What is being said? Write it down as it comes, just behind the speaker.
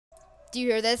Do you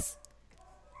hear this?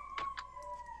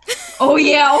 Oh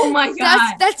yeah, oh my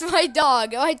god. That's my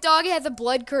dog. My dog has a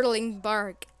blood-curdling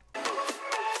bark.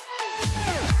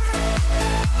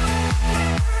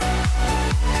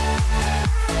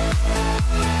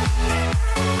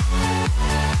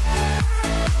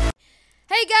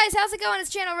 Hey guys, how's it going?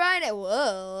 It's ChannelRyanH.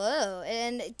 Whoa.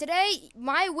 And today,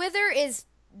 my wither is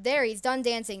there. He's done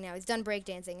dancing now. He's done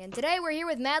breakdancing. And today, we're here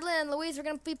with Madeline and Louise. We're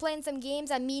going to be playing some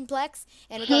games on Mineplex.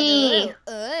 And we're going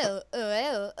to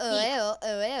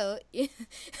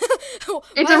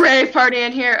It's a rave party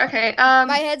in here. Okay,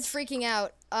 My head's freaking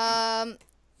out.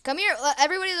 Come here.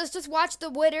 Everybody, let's just watch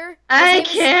the wither. I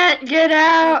can't get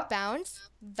out. Bounce,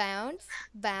 bounce,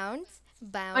 bounce,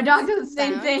 bounce. My dog does the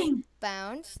same thing.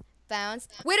 Bounce. Bounce.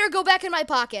 Wither, go back in my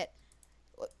pocket.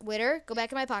 Wither, go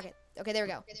back in my pocket. Okay, there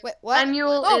we go. Wait, what?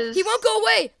 Is... he won't go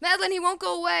away. Madeline, he won't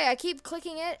go away. I keep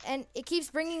clicking it, and it keeps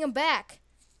bringing him back.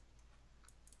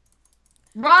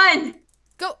 Run!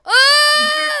 Go.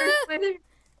 Ah!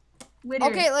 Wither.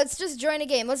 Okay, let's just join a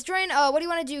game. Let's join. What do you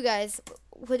want to do, guys?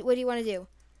 What do you want to do?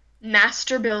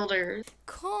 Master Builders.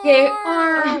 Okay,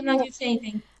 I'm not gonna say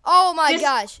anything. Oh my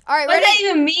gosh. All right, what ready? does that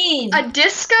even mean? A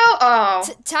disco? Oh.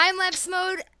 Time-lapse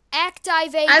mode.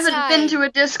 Activate. I haven't been to a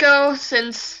disco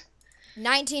since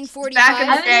 1945. back in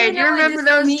the day. Do you know what remember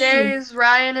disco those means. days,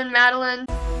 Ryan and Madeline?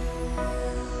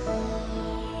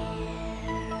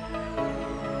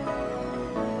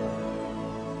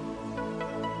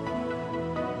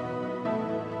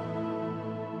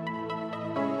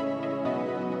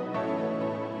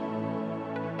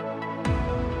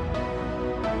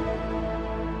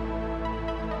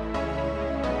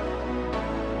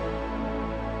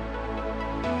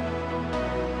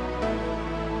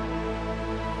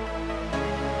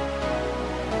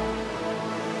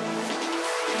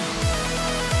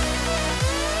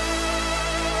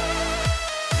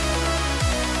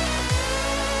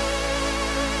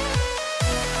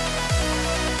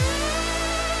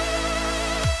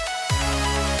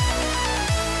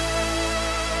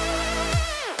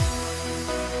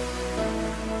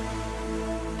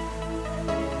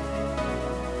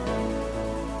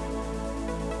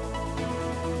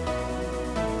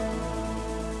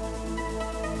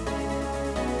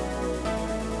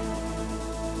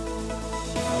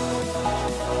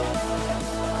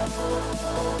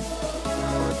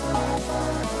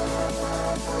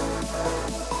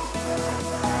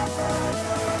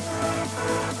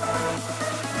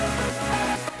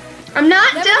 I'm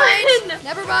not done.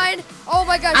 Never mind. Oh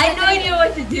my gosh. I have no idea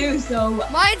what to do, so.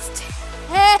 Mine's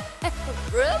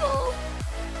terrible.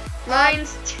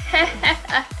 Mine's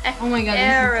Oh my god,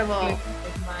 terrible. This is good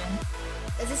with mine.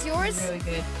 Is this yours? It's really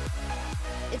good.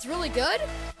 It's really good?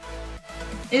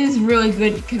 It is really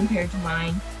good compared to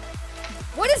mine.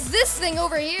 What is this thing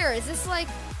over here? Is this like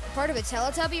part of a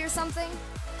Teletubby or something?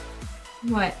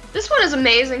 What? This one is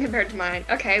amazing compared to mine.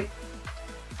 Okay.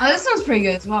 Oh, this one's pretty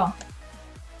good as well.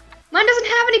 Mine doesn't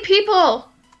have any people.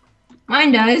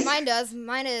 Mine does. Mine does.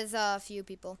 Mine is a few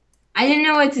people. I didn't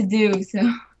know what to do,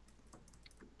 so.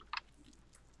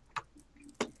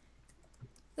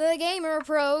 The Gamer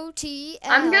Pro TL.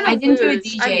 I'm gonna I didn't do a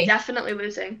lose. DJ. I'm definitely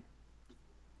losing.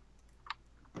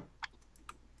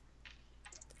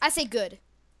 I say good.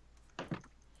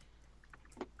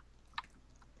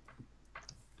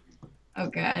 Oh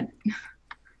god.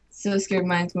 So scared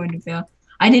mine's going to fail.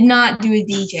 I did not do a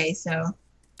DJ, so.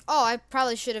 Oh, I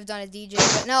probably should have done a DJ,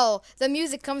 but no. The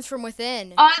music comes from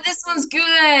within. Oh, this one's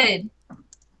good.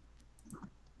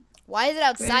 Why is it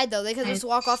outside though? They could just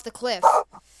walk off the cliff.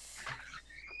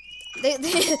 They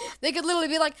could literally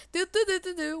be like,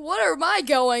 what am I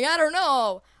going? I don't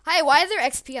know. Hi, why is there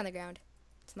XP on the ground?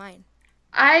 It's mine.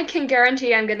 I can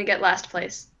guarantee I'm gonna get last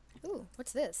place. Ooh,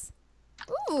 what's this?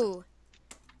 Ooh.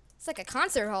 It's like a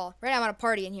concert hall. Right, I'm at a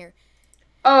party in here.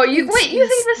 Oh, you think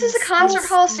this is a concert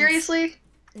hall? Seriously?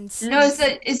 No,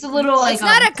 it's a little like. It's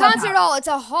not a clubhouse. concert hall. It's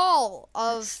a hall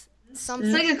of something.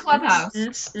 It's like a clubhouse.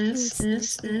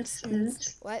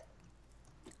 What?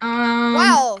 Wow.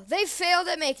 Wow, they failed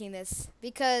at making this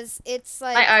because it's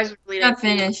like. My eyes are bleeding. Not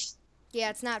finished. Yeah,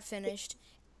 it's not finished.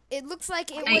 It looks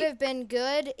like it would have been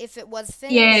good if it was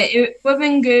finished. Yeah, it would have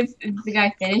been good if the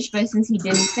guy finished, but since he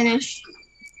didn't finish.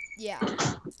 Yeah.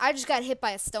 I just got hit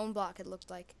by a stone block, it looked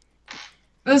like.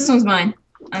 This one's mine.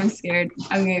 I'm scared.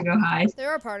 I'm gonna go hide.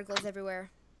 There are particles everywhere.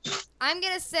 I'm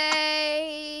gonna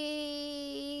say...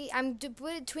 I'm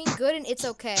between good and it's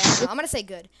okay. I don't know. I'm gonna say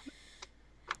good.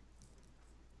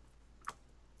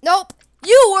 Nope!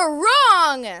 You were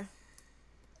wrong!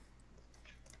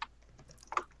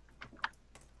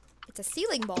 It's a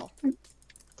ceiling ball.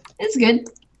 It's good.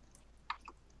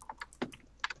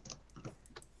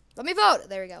 Let me vote.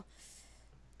 There we go.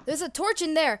 There's a torch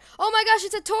in there. Oh my gosh,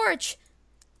 it's a torch.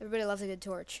 Everybody loves a good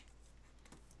torch.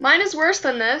 Mine is worse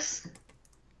than this.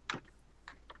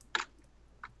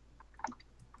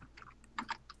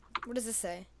 What does this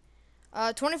say?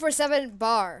 24/7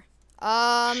 bar.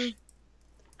 Okay,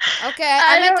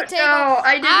 I'm at the table.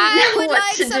 I didn't know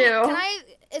what to do. Can I?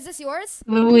 Is this yours?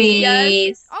 Louise.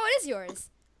 Yes. Oh, it is yours.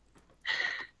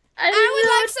 I would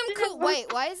like some cool.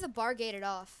 Wait, why is the bar gated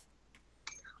off?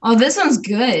 Oh, this one's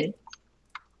good.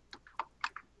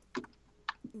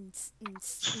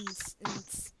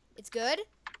 It's good.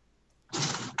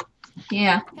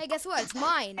 Yeah. Hey, guess what? It's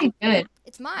mine. Pretty good.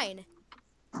 It's mine.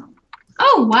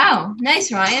 Oh, wow.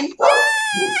 Nice, Ryan. Yay!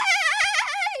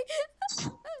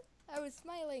 I was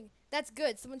smiling. That's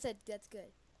good. Someone said that's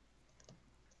good.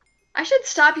 I should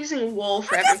stop using wool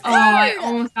for I got everything. Oh, I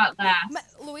almost got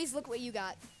last. Louise, look what you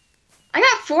got. I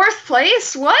got 4th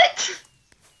place? What?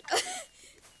 How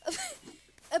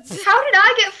did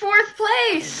I get 4th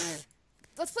place?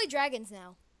 Let's play dragons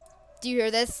now. Do you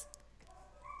hear this?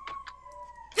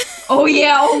 Oh,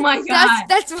 yeah. Oh, my God.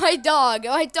 That's my dog.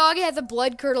 My dog has a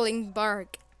blood-curdling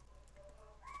bark.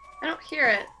 I don't hear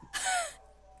it.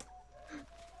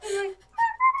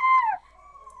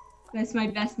 That's my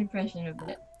best impression of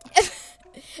it.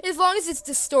 As long as it's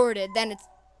distorted, then it's...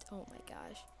 Oh, my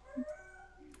gosh.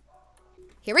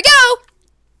 Here we go!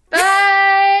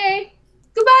 Bye!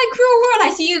 Goodbye, cruel world.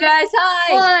 I see you guys.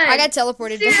 Hi. 1, I got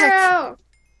teleported 0. back.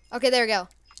 Okay, there we go.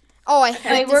 Oh, I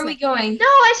hate Wait, this where are one. we going? No,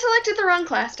 I selected the wrong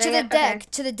class. To dang the it. deck. Okay.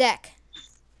 To the deck.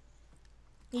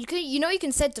 You know you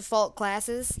can set default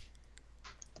classes.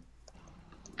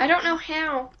 I don't know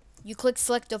how. You click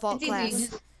select default It's easy. class.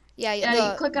 Just, Yeah, you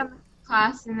the, click on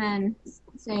class and then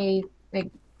say,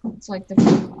 like, select the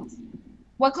class.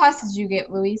 What class did you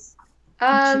get, Louise?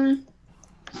 Oh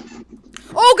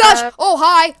gosh! Oh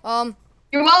hi!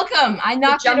 You're welcome. I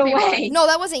knocked it jumpy away. No,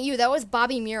 that wasn't you. That was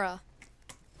Bobby Mira.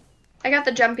 I got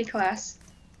the jumpy class.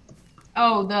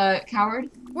 Oh, the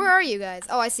coward? Where are you guys?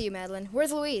 Oh, I see you, Madeline.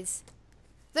 Where's Louise?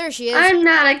 There she is. I'm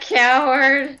not a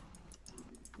coward.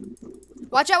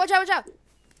 Watch out! Watch out! Watch out!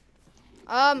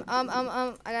 I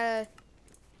gotta.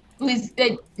 Louise,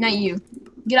 not you.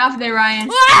 Get off of there, Ryan.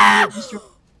 Ah!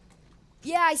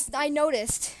 Yeah, I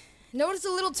noticed. Noticed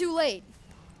a little too late.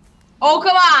 Oh,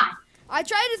 come on! I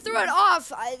tried to throw it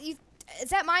off. Is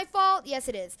that my fault? Yes,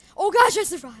 it is. Oh gosh, I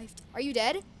survived. Are you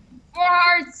dead? 4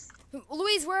 hearts!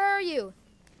 Louise, where are you?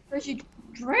 Where's your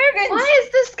dragons? Why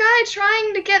is this guy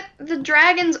trying to get the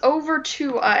dragons over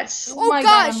to us? Oh my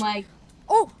gosh. God, I'm like...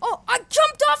 Oh, I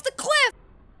jumped off the cliff.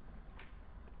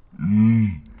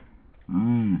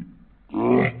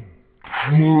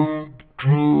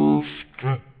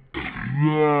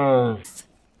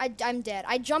 I'm dead.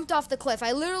 I jumped off the cliff.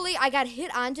 I got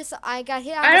hit on I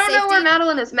don't know where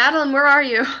Madeline is. Madeline, where are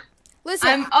you? Listen,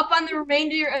 I'm up on the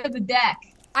remainder of the deck.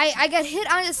 I got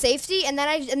hit onto safety and then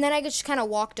I just kind of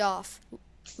walked off.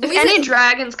 If Louise, any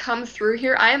dragons come through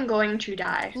here, I am going to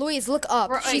die. Louise, look up.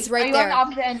 She's Are right you there.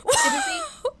 on the opposite end?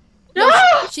 No!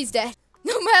 She's dead.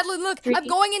 No, Madeline, look. I'm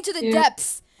going into the 2,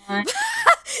 depths. 1.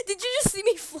 Did you just see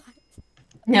me fly?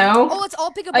 No. Oh, let's all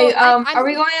pick a boat. Are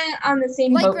we going on the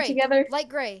same light boat gray, together? Light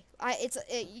gray.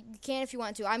 You can if you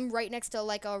want to. I'm right next to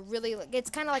like a really.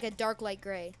 It's kind of like a dark light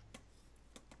gray.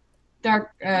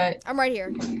 Dark. I'm right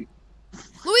here.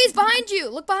 Louise, behind you.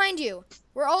 Look behind you.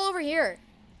 We're all over here.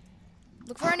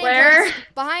 Look for our name Where? tags.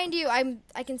 Behind you.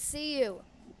 I can see you.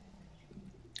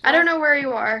 I don't know where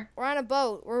you are. We're on a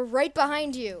boat. We're right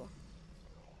behind you.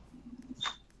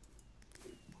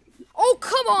 Oh,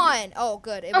 come on. Oh,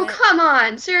 good. Oh, come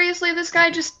on. Seriously, this guy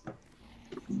just...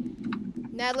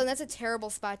 Madeline, that's a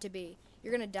terrible spot to be.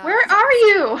 You're going to die. Where are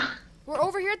you? We're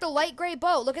over here at the light gray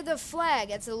boat. Look at the flag.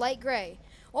 It's a light gray.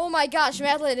 Oh my gosh,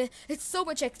 Madeline, it's so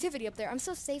much activity up there. I'm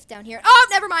so safe down here. Oh,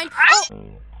 never mind. Oh.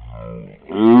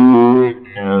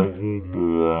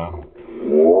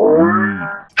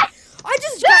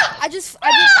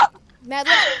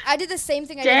 Madeline, I did the same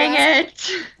thing I did last. Dang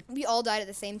it. We all died at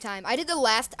the same time. I did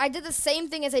the same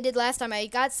thing as I did last time. I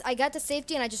got to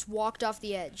safety and I just walked off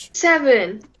the edge.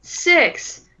 7,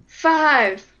 6,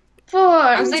 5, 4,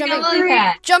 I was like a lily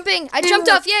pad. Jumping. I jumped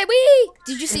off. Yay, wee!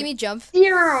 Did you see me jump?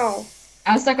 0.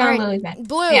 I was stuck on All a right, lily pad.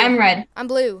 Blue. Yeah, I'm red. I'm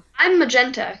blue. I'm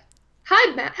magenta.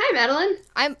 Hi, Madeline.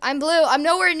 I'm blue. I'm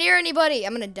nowhere near anybody.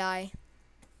 I'm gonna die.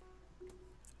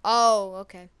 Oh,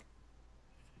 okay.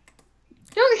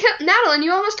 Don't kill Madeline,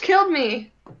 you almost killed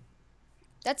me.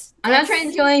 I'm not trying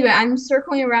to kill anybody. I'm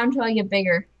circling around until I get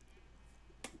bigger.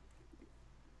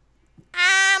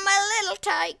 I'm a little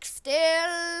tyke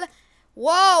still.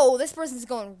 Whoa, this person's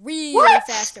going really What?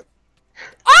 faster.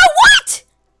 Oh, what?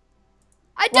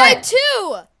 I died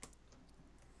too.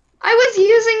 I was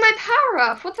using my power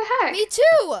up. What the heck? Me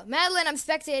too. Madeline, I'm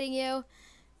spectating you.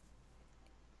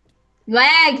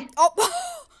 Lag. Oh.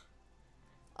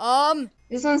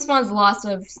 This one spawns lots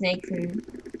of snake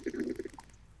food.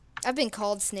 I've been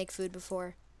called snake food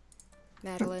before.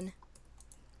 Madeline.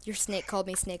 Your snake called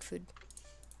me snake food.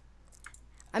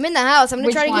 I'm in the house. I'm gonna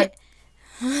Which try to one?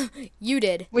 get. You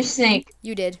did. Which snake?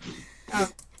 You did. Oh.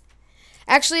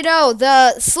 Actually, no.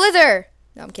 The slither.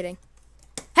 No, I'm kidding.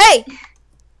 Hey!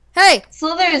 Hey!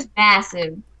 Slither is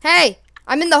massive. Hey!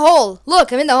 I'm in the hole.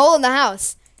 Look, I'm in the hole in the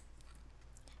house.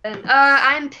 Then,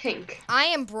 I'm pink. I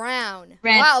am brown.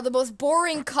 Red. Wow, the most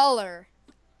boring color.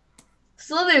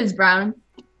 Slither is brown.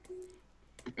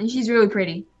 And she's really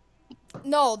pretty.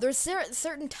 No, there's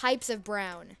certain types of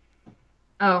brown.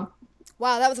 Oh.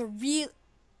 Wow, that was a real.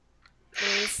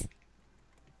 Louise.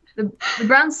 The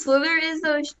brown Slither is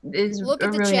Look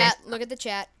at the really chat. nice. Look at the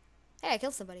chat. Hey, I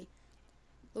killed somebody.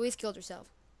 Louise killed herself.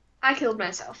 I killed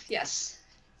myself. Yes.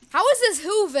 How is this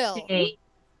Whoville? Hey.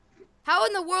 How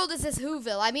in the world is this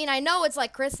Whoville? I mean, I know it's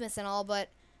like Christmas and all, but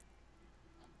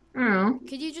I don't know.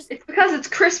 could you just... It's because it's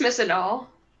Christmas and all,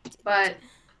 but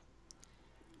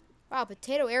Wow,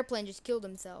 Potato Airplane just killed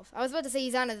himself. I was about to say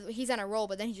he's on a roll,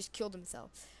 but then he just killed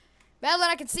himself. Madeline,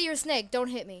 I can see your snake. Don't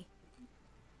hit me.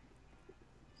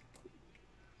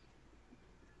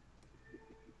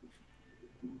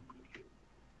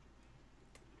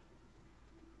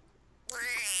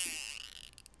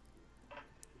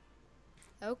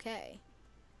 Okay.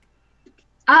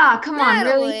 Ah, come on,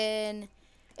 really? Madeline.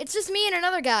 It's just me and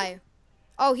another guy.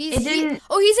 Oh, he's It didn't-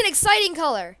 he's an exciting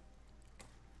color.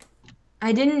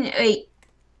 I didn't. Wait.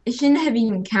 It shouldn't have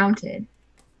even counted.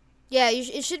 Yeah,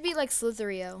 it should be like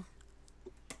Slitherio.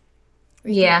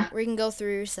 Yeah. Where you can go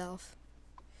through yourself.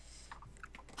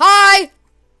 Hi!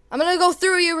 I'm gonna go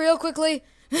through you real quickly.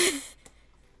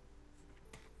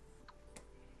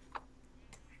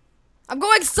 I'm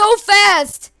going so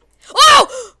fast!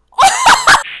 Oh!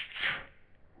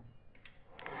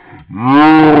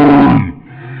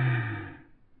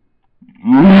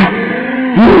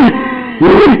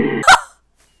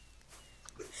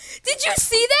 Did you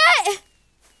see that?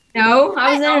 No, I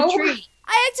was in know. a tree.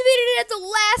 I activated it at the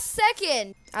last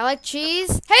second. I like cheese.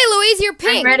 Hey, Louise, you're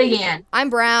pink. I'm red again. I'm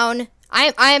brown.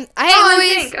 Hey, I'm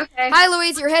Louise. pink, okay. Hi,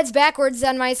 Louise. Your head's backwards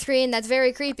on my screen. That's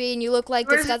very creepy, and you look like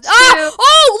Where's disgusting. it Oh, to?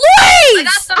 oh, Louise!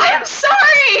 I'm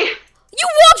sorry. You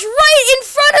walked right in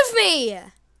front of me.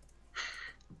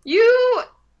 You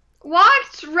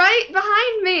walked right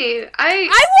behind me. I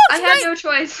walked had right. no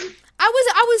choice.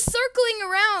 I was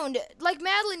circling around like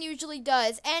Madeline usually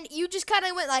does, and you just kind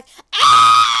of went like,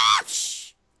 ah!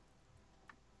 Shh.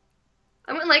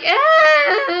 I went like,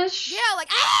 Ash. Yeah, like,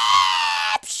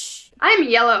 ah! Shh. I'm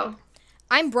yellow.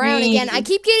 I'm brown Me. again. I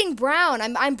keep getting brown.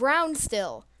 I'm brown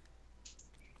still.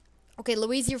 Okay,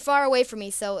 Louise, you're far away from me,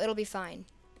 so it'll be fine.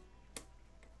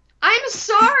 I'm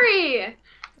sorry.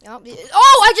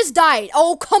 Oh, I just died.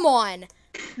 Oh, come on.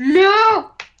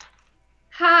 No.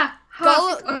 Ha.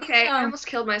 Go- Okay, I almost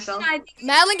killed myself.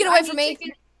 Madeline, get away from me.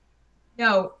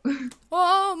 No.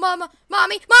 Oh,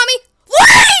 mommy,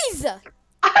 Louise!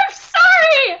 I'm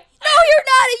sorry. No, you're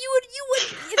not. You would,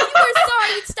 if you were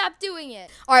sorry, you'd stop doing it.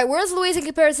 All right, where's Louise in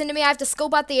comparison to me? I have to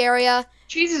scope out the area.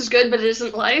 Cheese is good, but it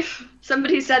isn't life.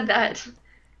 Somebody said that.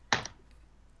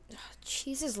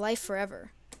 Cheese is life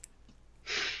forever.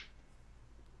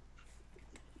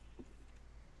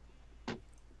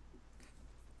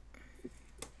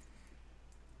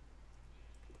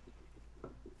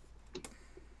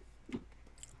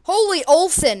 Holy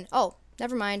Olsen. Oh,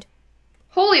 never mind.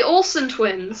 Holy Olsen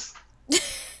twins.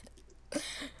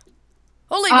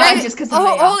 Holy just 'cause of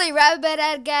the holy rabbit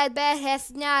bad has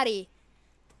snotty.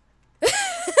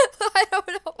 I don't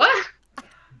know. What?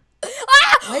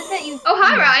 Ah! What is that you? Oh,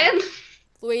 hi, Ryan.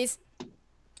 Louise.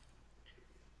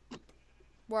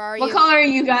 Where are What you? color are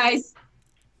you guys?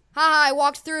 Haha, I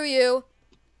walked through you.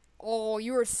 Oh,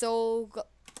 you were so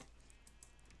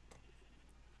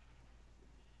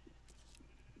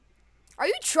Are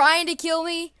you trying to kill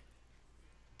me?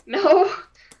 No.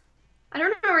 I don't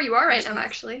know where you are right now,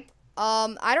 actually.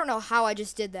 I don't know how I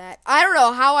just did that. I don't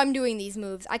know how I'm doing these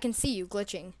moves. I can see you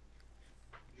glitching.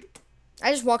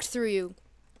 I just walked through you.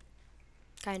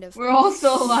 Kind of. We're all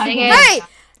still alive. Dang it. Hey!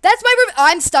 That's my room.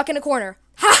 I'm stuck in a corner.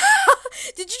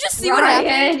 Did you just see what happened?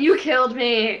 Ryan, you killed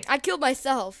me. I killed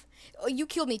myself. Oh, you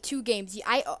killed me 2 games.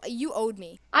 You owed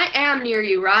me. I am near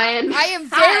you, Ryan. I am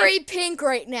Hi. very pink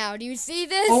right now. Do you see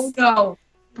this? Oh no.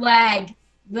 Lag.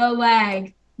 The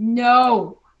lag.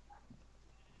 No.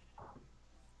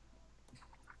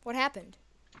 What happened?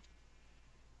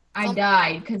 I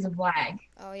died because of lag.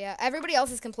 Oh yeah, everybody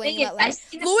else is complaining Thing is, about I lag.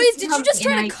 see the Louise, person did you come just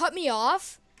try and to cut me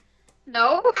off?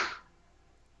 No,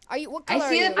 Are you? What I color are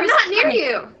see the you? I'm person not near coming,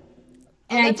 you. Oh,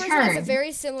 and I that person has a turn.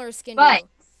 very similar skin to But you.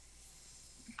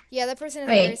 Yeah, that person has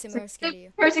a very wait, so similar skin to you.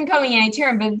 the person coming and I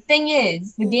turn, but the thing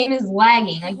is, the Ooh, game is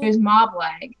lagging. Like there's mob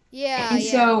lag, Yeah, and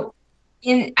yeah. so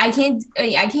I can't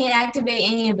activate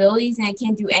any abilities, and I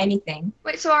can't do anything.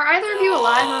 Wait, so are either of you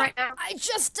alive right now? I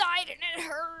just died and it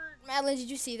hurt. Madeline, did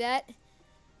you see that?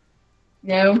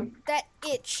 No. That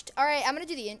itched. All right, I'm gonna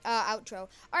do the outro. All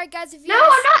right, guys, if you No, guys,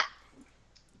 I'm not.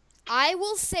 I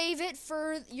will save it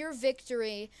for your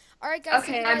victory. All right, guys.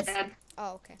 Okay, if you I'm guys, dead.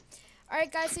 Oh, okay. All right,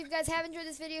 guys, so if you guys have enjoyed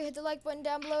this video, hit the like button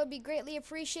down below. It'd be greatly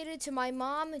appreciated. To my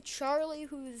mom, Charlie,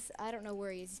 who's, I don't know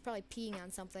where he is. He's probably peeing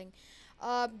on something.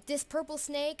 This purple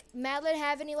snake. Madeline,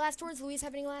 have any last words? Louise,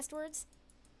 have any last words?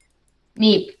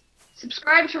 Meep.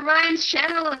 Subscribe to Ryan's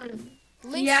channel and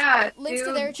Links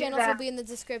to their channels will that. be in the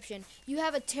description. You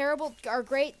have a terrible, or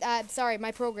great, sorry,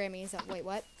 my programming is up. Wait,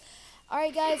 what? All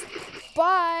right, guys,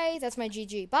 bye. That's my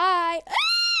GG. Bye.